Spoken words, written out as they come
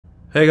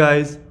Hey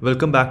guys,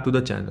 welcome back to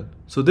the channel.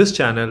 So this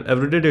channel,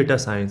 Everyday Data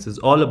Science, is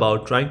all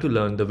about trying to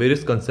learn the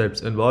various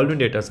concepts involved in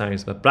data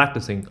science by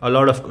practicing a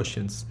lot of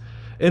questions.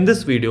 In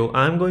this video,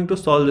 I am going to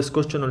solve this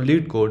question on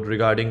LeetCode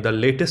regarding the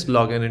latest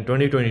login in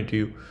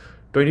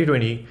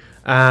 2020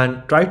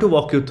 and try to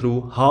walk you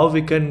through how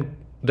we can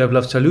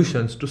develop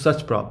solutions to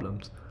such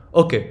problems.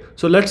 Okay,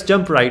 so let's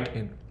jump right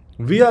in.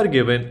 We are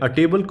given a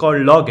table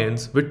called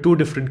logins with two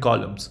different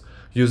columns,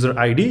 user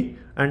ID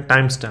and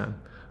timestamp.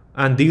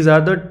 And these are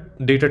the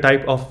data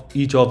type of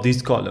each of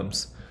these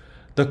columns.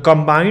 The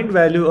combined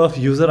value of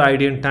user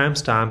ID and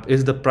timestamp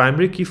is the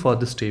primary key for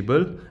this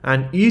table,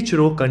 and each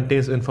row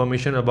contains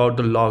information about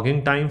the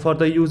login time for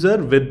the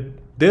user with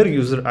their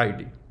user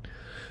ID.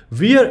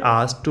 We are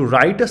asked to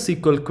write a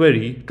SQL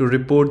query to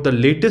report the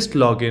latest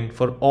login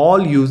for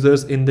all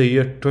users in the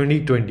year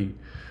 2020.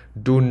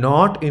 Do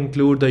not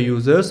include the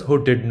users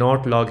who did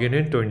not log in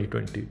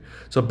 2020.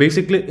 So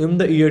basically in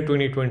the year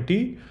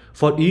 2020,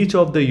 for each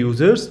of the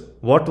users,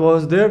 what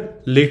was their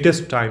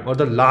latest time or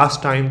the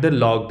last time they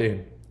logged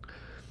in.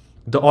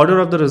 The order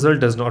of the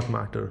result does not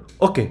matter.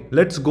 Okay,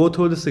 let's go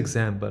through this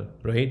example,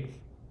 right?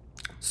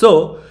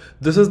 So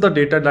this is the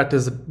data that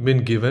has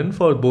been given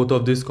for both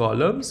of these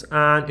columns,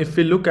 and if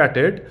we look at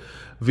it,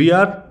 we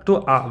are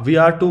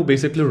to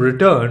basically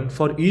return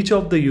for each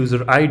of the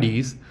user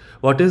IDs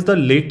what is the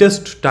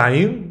latest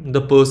time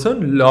the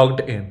person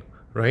logged in,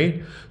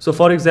 right? So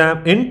for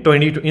example, in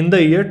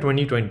the year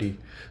 2020.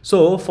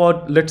 So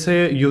for, let's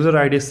say, user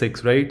ID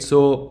 6, right?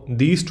 So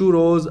these two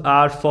rows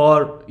are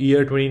for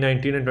year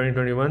 2019 and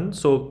 2021.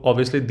 So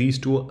obviously these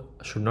two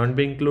should not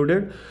be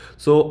included.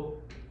 So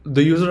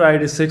the user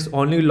ID 6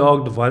 only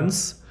logged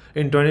once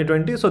in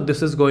 2020. So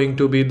this is going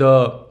to be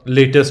the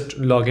latest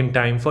login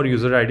time for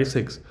user ID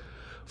 6.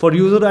 For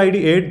user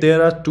ID 8,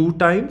 there are two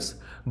times,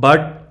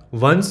 but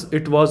once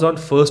it was on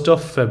 1st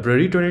of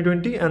February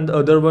 2020 and the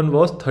other one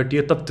was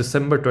 30th of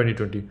December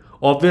 2020.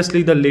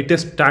 Obviously the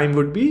latest time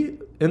would be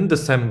in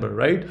December,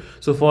 right?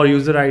 So for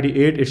user ID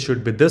 8, it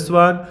should be this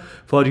one.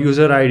 For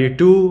user ID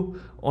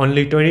 2,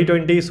 only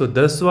 2020, so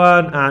this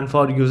one. And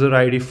for user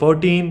ID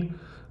 14,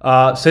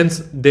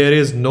 since there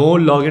is no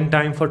login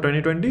time for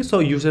 2020, so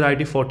user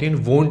ID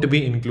 14 won't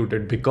be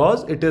included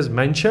because it is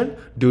mentioned,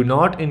 do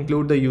not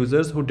include the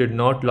users who did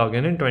not log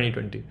in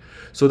 2020.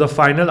 So the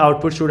final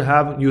output should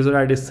have user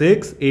ID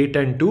 6, 8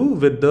 and 2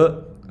 with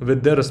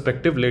their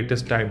respective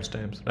latest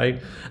timestamps,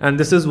 right? And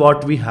this is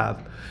what we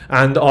have.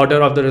 And the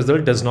order of the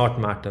result does not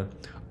matter.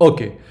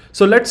 Okay,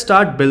 so let's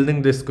start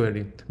building this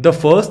query. The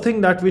first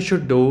thing that we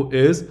should do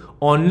is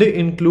only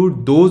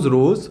include those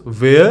rows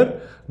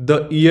where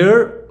the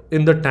year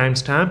in the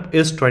timestamp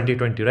is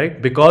 2020,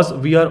 right? Because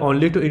we are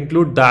only to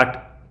include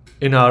that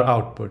in our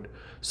output.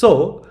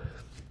 So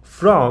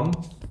from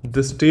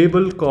this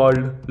table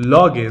called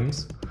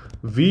logins,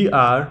 we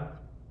are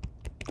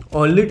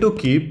only to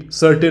keep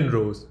certain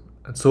rows.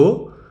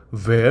 So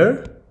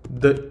where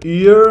the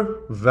year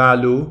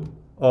value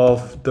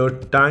of the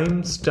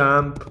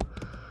timestamp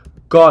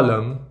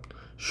column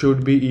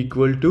should be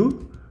equal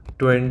to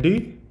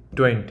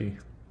 2020.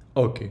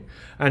 Okay,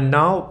 and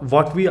now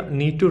what we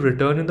need to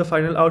return in the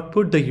final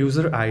output, the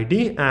user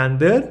ID and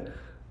their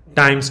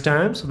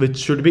timestamps, which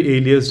should be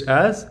aliased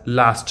as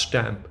last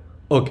stamp.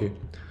 Okay,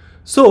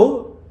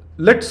 so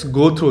let's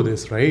go through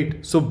this,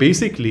 right? So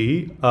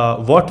basically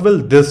what will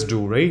this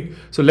do, right?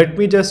 So let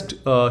me just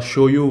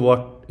show you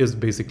what is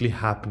basically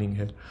happening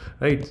here,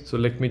 right? So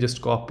let me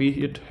just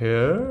copy it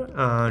here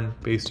and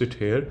paste it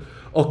here.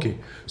 Okay,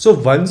 so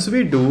once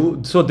we do,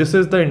 so this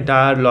is the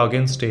entire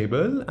logins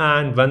table,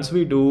 and once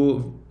we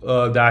do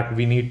that,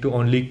 we need to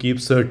only keep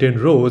certain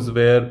rows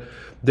where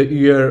the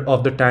year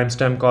of the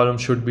timestamp column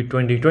should be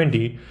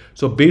 2020.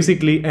 So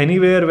basically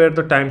anywhere where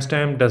the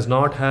timestamp does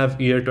not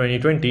have year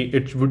 2020,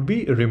 it would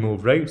be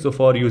removed, right? So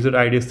for user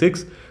ID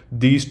 6,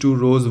 these two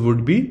rows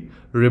would be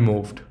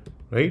removed,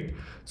 right?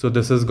 So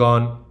this is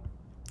gone.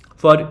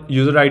 For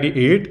user ID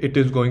 8, it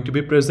is going to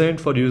be present.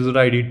 For user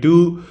ID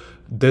 2,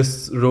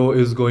 this row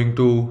is going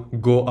to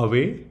go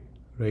away,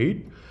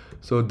 right?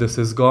 So this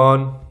is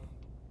gone.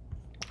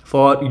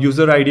 For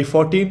user ID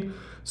 14,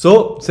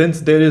 so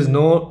since there is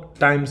no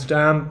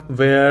timestamp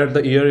where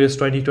the year is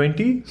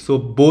 2020, so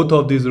both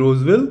of these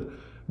rows will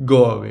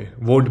go away,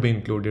 won't be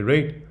included,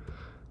 right?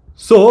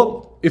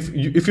 So if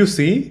you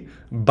see,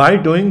 by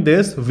doing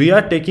this, we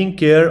are taking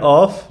care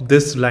of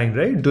this line,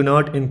 right? Do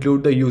not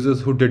include the users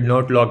who did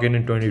not log in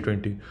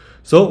 2020.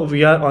 So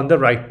we are on the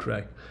right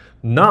track.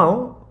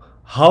 Now,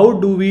 how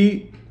do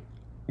we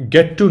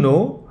get to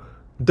know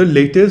the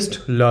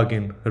latest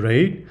login,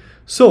 right?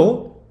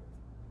 So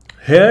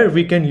here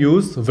we can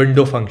use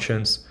window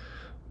functions.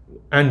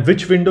 And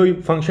which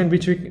window function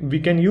which we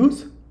can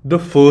use? The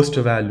first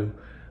value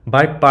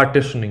by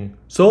partitioning.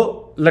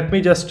 So let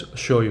me just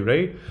show you,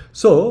 right?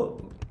 So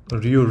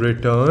you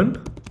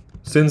return,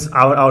 since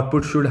our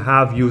output should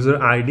have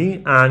user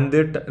ID and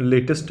their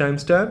latest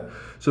timestamp,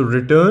 so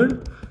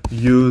return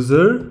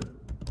user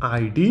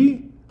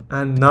ID,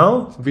 and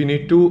now we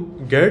need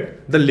to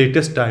get the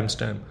latest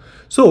timestamp.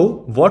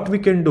 So what we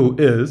can do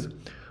is,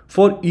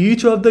 for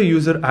each of the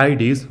user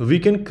IDs, we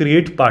can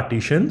create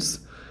partitions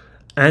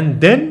and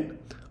then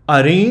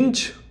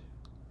arrange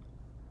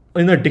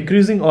in a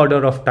decreasing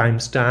order of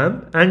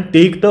timestamp and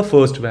take the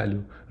first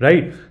value,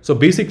 right? So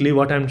basically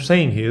what I'm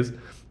saying is,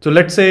 so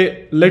let's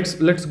say,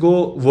 let's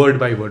go word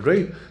by word,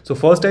 right? So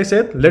first I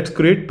said, let's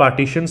create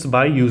partitions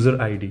by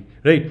user ID,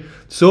 right?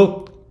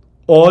 So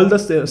all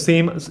the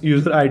same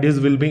user IDs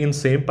will be in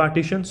same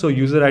partition. So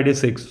user ID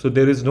 6, so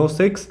there is no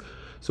 6.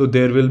 So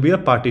there will be a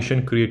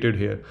partition created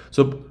here.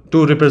 So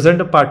to represent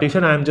a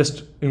partition, I am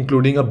just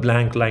including a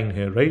blank line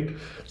here, right?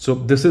 So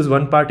this is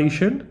one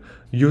partition.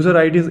 User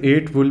ID is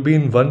 8 will be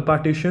in one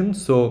partition.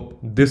 So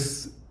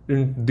these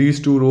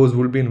two rows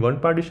will be in one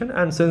partition.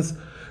 And since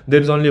there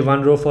is only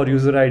one row for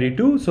user ID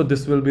 2, so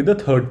this will be the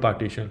third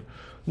partition.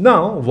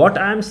 Now, what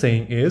I am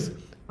saying is,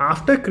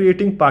 after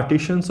creating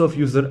partitions of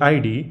user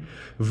ID,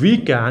 we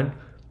can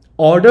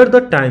order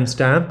the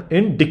timestamp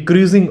in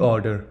decreasing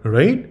order,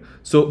 right?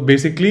 So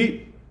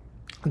basically,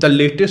 the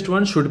latest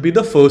one should be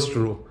the first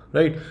row,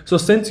 right? So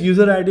since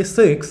user ID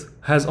 6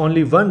 has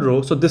only one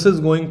row, so this is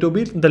going to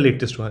be the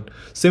latest one.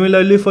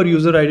 Similarly for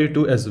user ID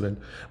 2 as well.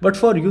 But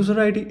for user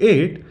ID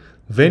 8,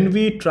 when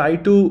we try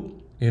to,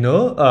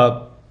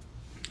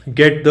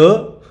 get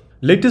the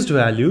latest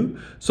value,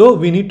 so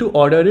we need to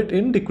order it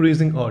in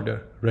decreasing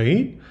order,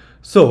 right?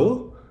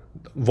 So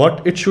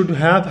what it should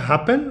have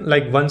happened,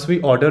 like once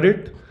we order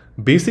it,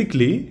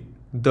 basically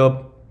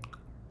the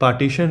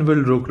partition will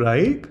look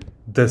like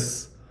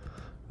this,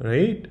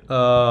 right?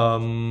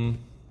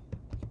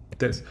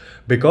 This,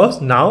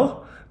 because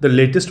now the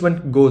latest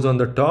one goes on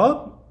the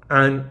top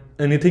and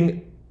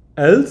anything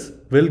else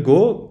will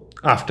go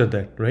after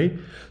that, right?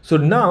 So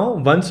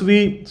now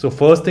so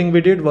first thing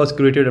we did was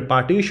created a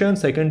partition.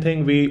 Second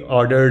thing, we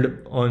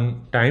ordered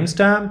on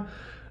timestamp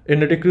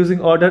in a decreasing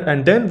order,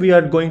 and then we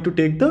are going to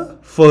take the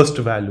first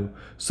value.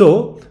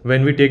 So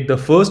when we take the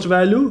first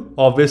value,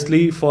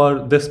 obviously for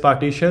this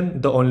partition,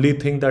 the only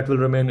thing that will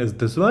remain is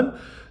this one.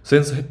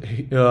 Since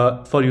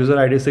for user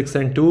ID 6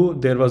 and 2,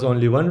 there was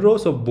only one row,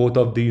 so both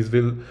of these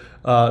will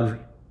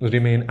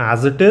remain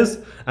as it is,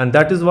 and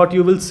that is what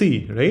you will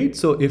see, right?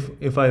 So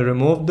if I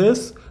remove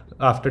this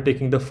after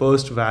taking the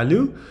first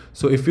value,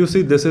 so if you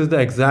see, this is the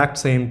exact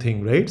same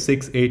thing, right?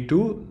 6, 8,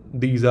 2,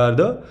 these are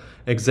the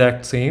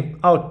exact same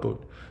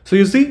output. So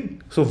you see,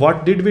 so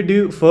what did we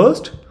do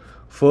first?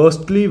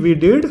 Firstly, we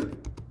did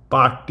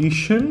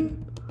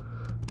partition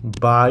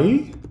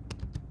by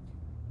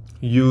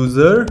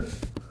user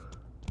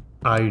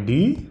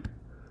ID.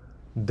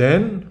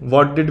 Then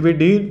what did we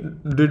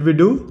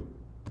do?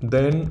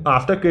 Then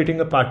after creating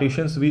the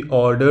partitions, we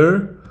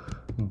order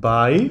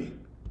by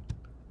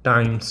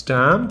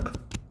timestamp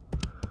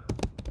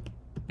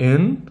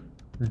in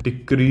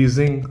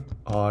decreasing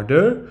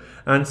order.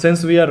 And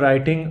since we are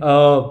writing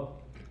a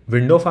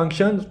window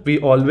functions, we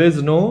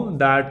always know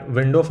that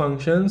window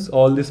functions,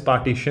 all these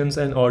partitions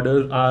and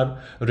orders are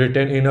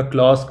written in a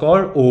clause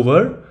called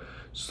over.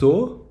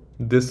 So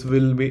this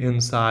will be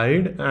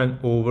inside an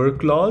over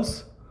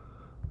clause.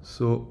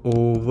 So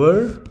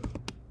over,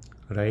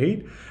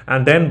 right?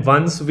 And then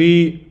once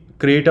we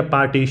create a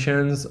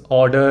partitions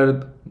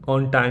order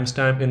on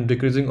timestamp in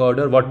decreasing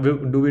order, what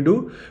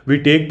do?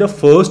 We take the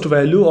first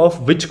value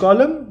of which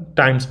column?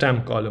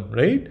 Timestamp column,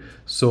 right?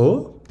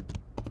 So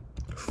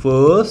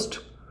first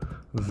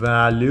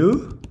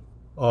value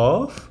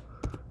of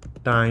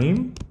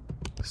timestamp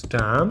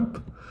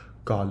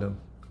column,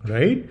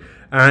 right?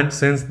 And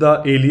since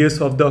the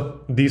alias of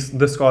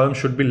this column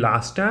should be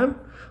last stamp,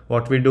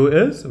 what we do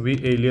is we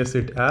alias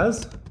it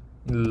as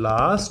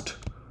last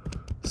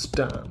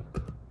stamp.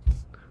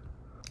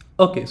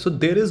 Okay, so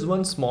there is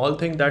one small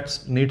thing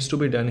that needs to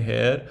be done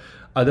here,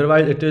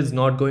 otherwise it is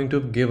not going to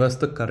give us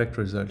the correct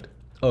result.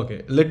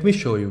 Okay, let me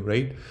show you,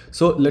 right?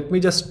 So let me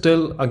just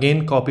still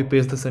again copy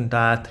paste this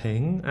entire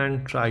thing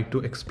and try to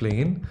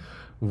explain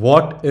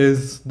what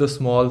is the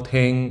small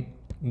thing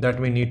that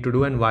we need to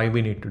do and why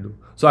we need to do.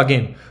 So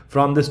again,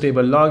 from this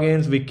table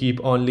logins, we keep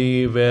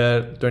only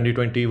where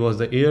 2020 was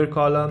the year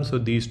column. So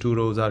these two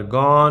rows are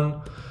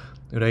gone,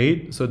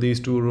 right? So these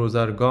two rows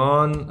are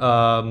gone.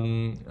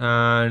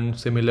 And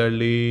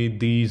similarly,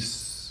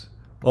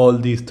 all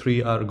these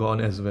three are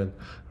gone as well,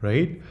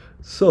 right?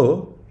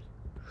 So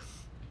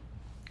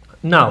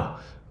now,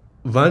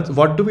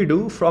 what do we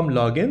do from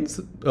logins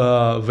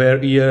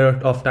where year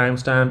of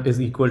timestamp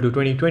is equal to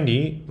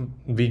 2020,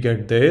 we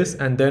get this,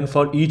 and then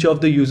for each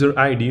of the user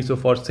ID, so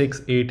for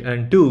 6, 8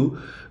 and 2,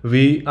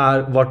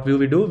 what will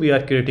we do? We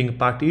are creating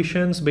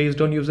partitions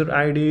based on user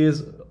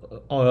IDs,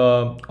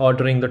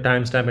 ordering the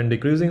timestamp in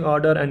decreasing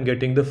order and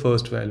getting the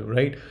first value,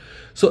 right?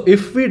 So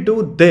if we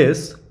do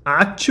this,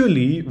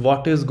 actually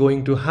what is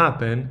going to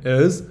happen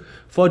is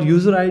for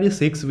user ID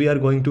 6, we are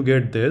going to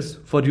get this.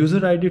 For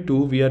user ID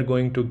 2, we are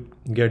going to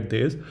get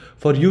this.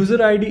 For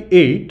user ID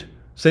 8,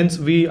 since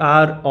we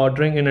are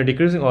ordering in a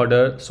decreasing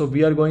order, so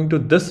we are going to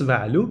this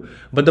value.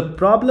 But the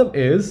problem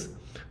is,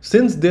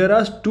 since there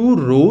are 2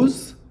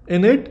 rows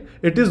in it,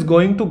 it is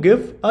going to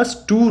give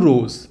us 2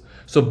 rows.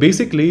 So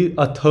basically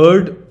a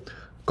third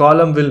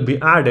column will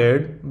be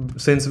added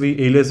since we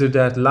alias it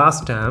as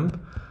last stamp,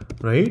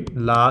 right?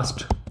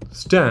 Last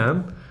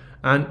stamp,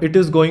 and it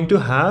is going to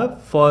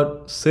have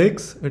for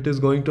 6, it is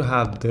going to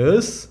have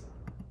this.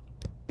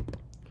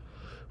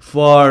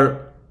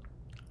 For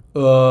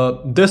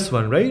this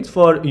one, right,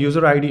 for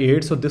user ID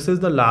 8, so this is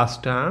the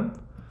last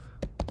stamp.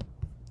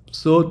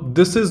 So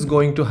this is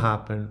going to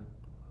happen,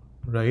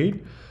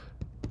 right?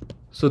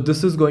 So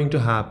this is going to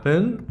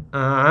happen,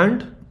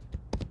 and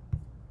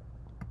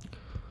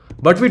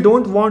but we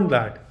don't want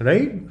that,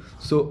 right?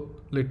 So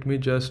let me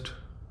just,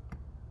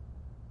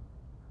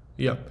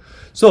 yeah.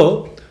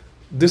 So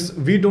this,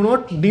 we do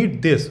not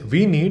need this.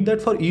 We need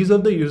that for each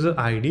of the user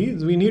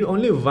IDs, we need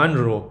only one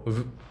row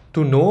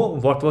to know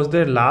what was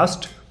their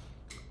last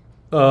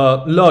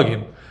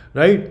login,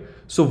 right?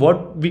 So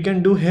what we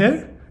can do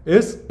here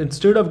is,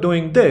 instead of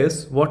doing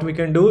this, what we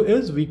can do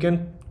is we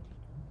can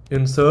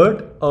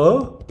insert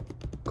a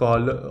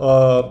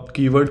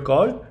keyword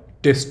called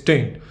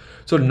distinct.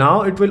 So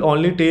now it will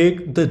only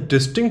take the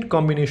distinct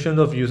combinations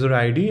of user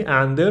ID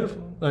and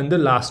the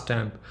last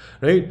stamp,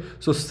 right?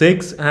 So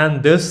 6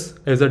 and this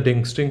is a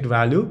distinct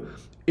value,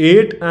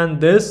 8 and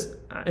this,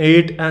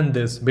 8 and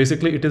this,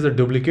 basically it is a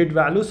duplicate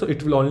value, so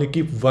it will only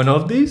keep one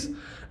of these,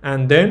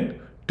 and then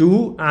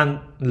 2 and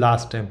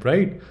last stamp,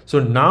 right? So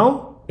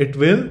now it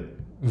will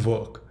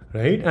work,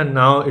 right? And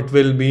now it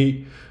will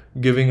be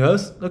giving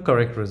us the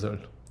correct result.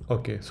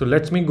 Okay, so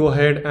let me go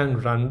ahead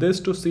and run this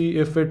to see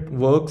if it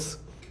works.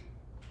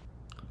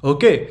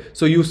 Okay,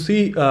 so you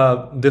see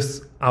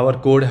this, our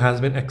code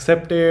has been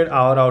accepted,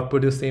 our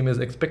output is same as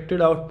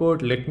expected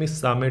output. Let me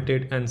submit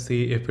it and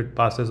see if it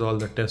passes all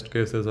the test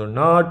cases or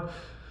not.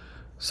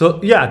 So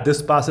yeah,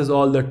 this passes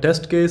all the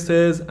test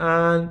cases,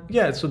 and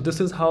yeah, so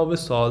this is how we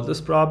solve this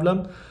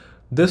problem.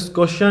 This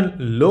question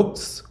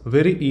looks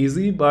very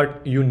easy,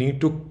 but you need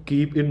to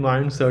keep in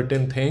mind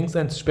certain things,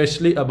 and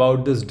especially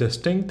about this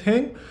distinct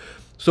thing.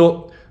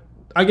 So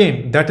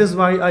again, that is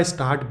why I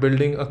start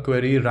building a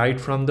query right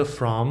from the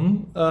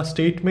from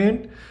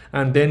statement,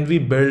 and then we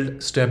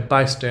build step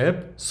by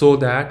step so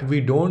that we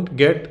don't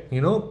get,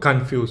 you know,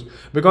 confused.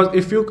 Because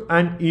if you,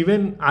 and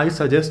even I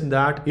suggest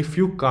that if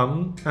you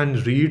come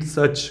and read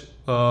such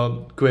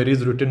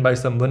queries written by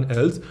someone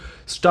else,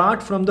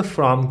 start from the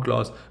from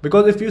clause,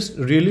 because if you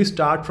really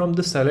start from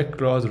the select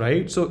clause,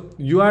 right, so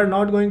you are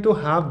not going to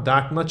have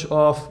that much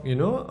of, you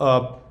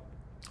know,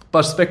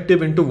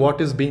 perspective into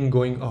what is being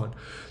going on.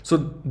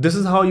 So this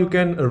is how you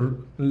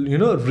can you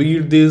know,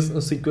 read these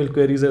SQL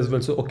queries as well.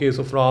 So okay,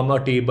 so from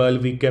a table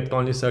we kept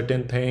only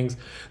certain things,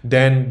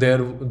 then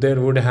there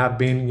would have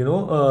been, you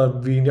know,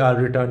 we are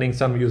returning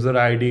some user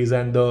IDs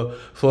and the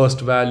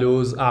first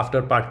values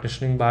after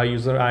partitioning by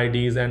user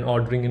IDs and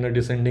ordering in a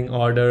descending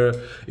order,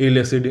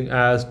 eliciting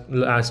as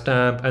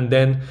stamp, and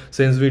then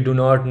since we do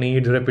not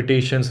need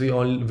repetitions,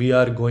 we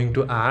are going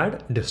to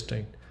add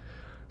distinct.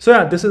 So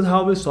yeah, this is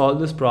how we solve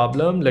this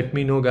problem. Let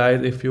me know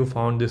guys if you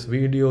found this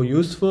video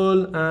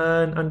useful,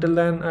 and until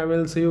then I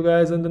will see you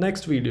guys in the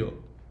next video.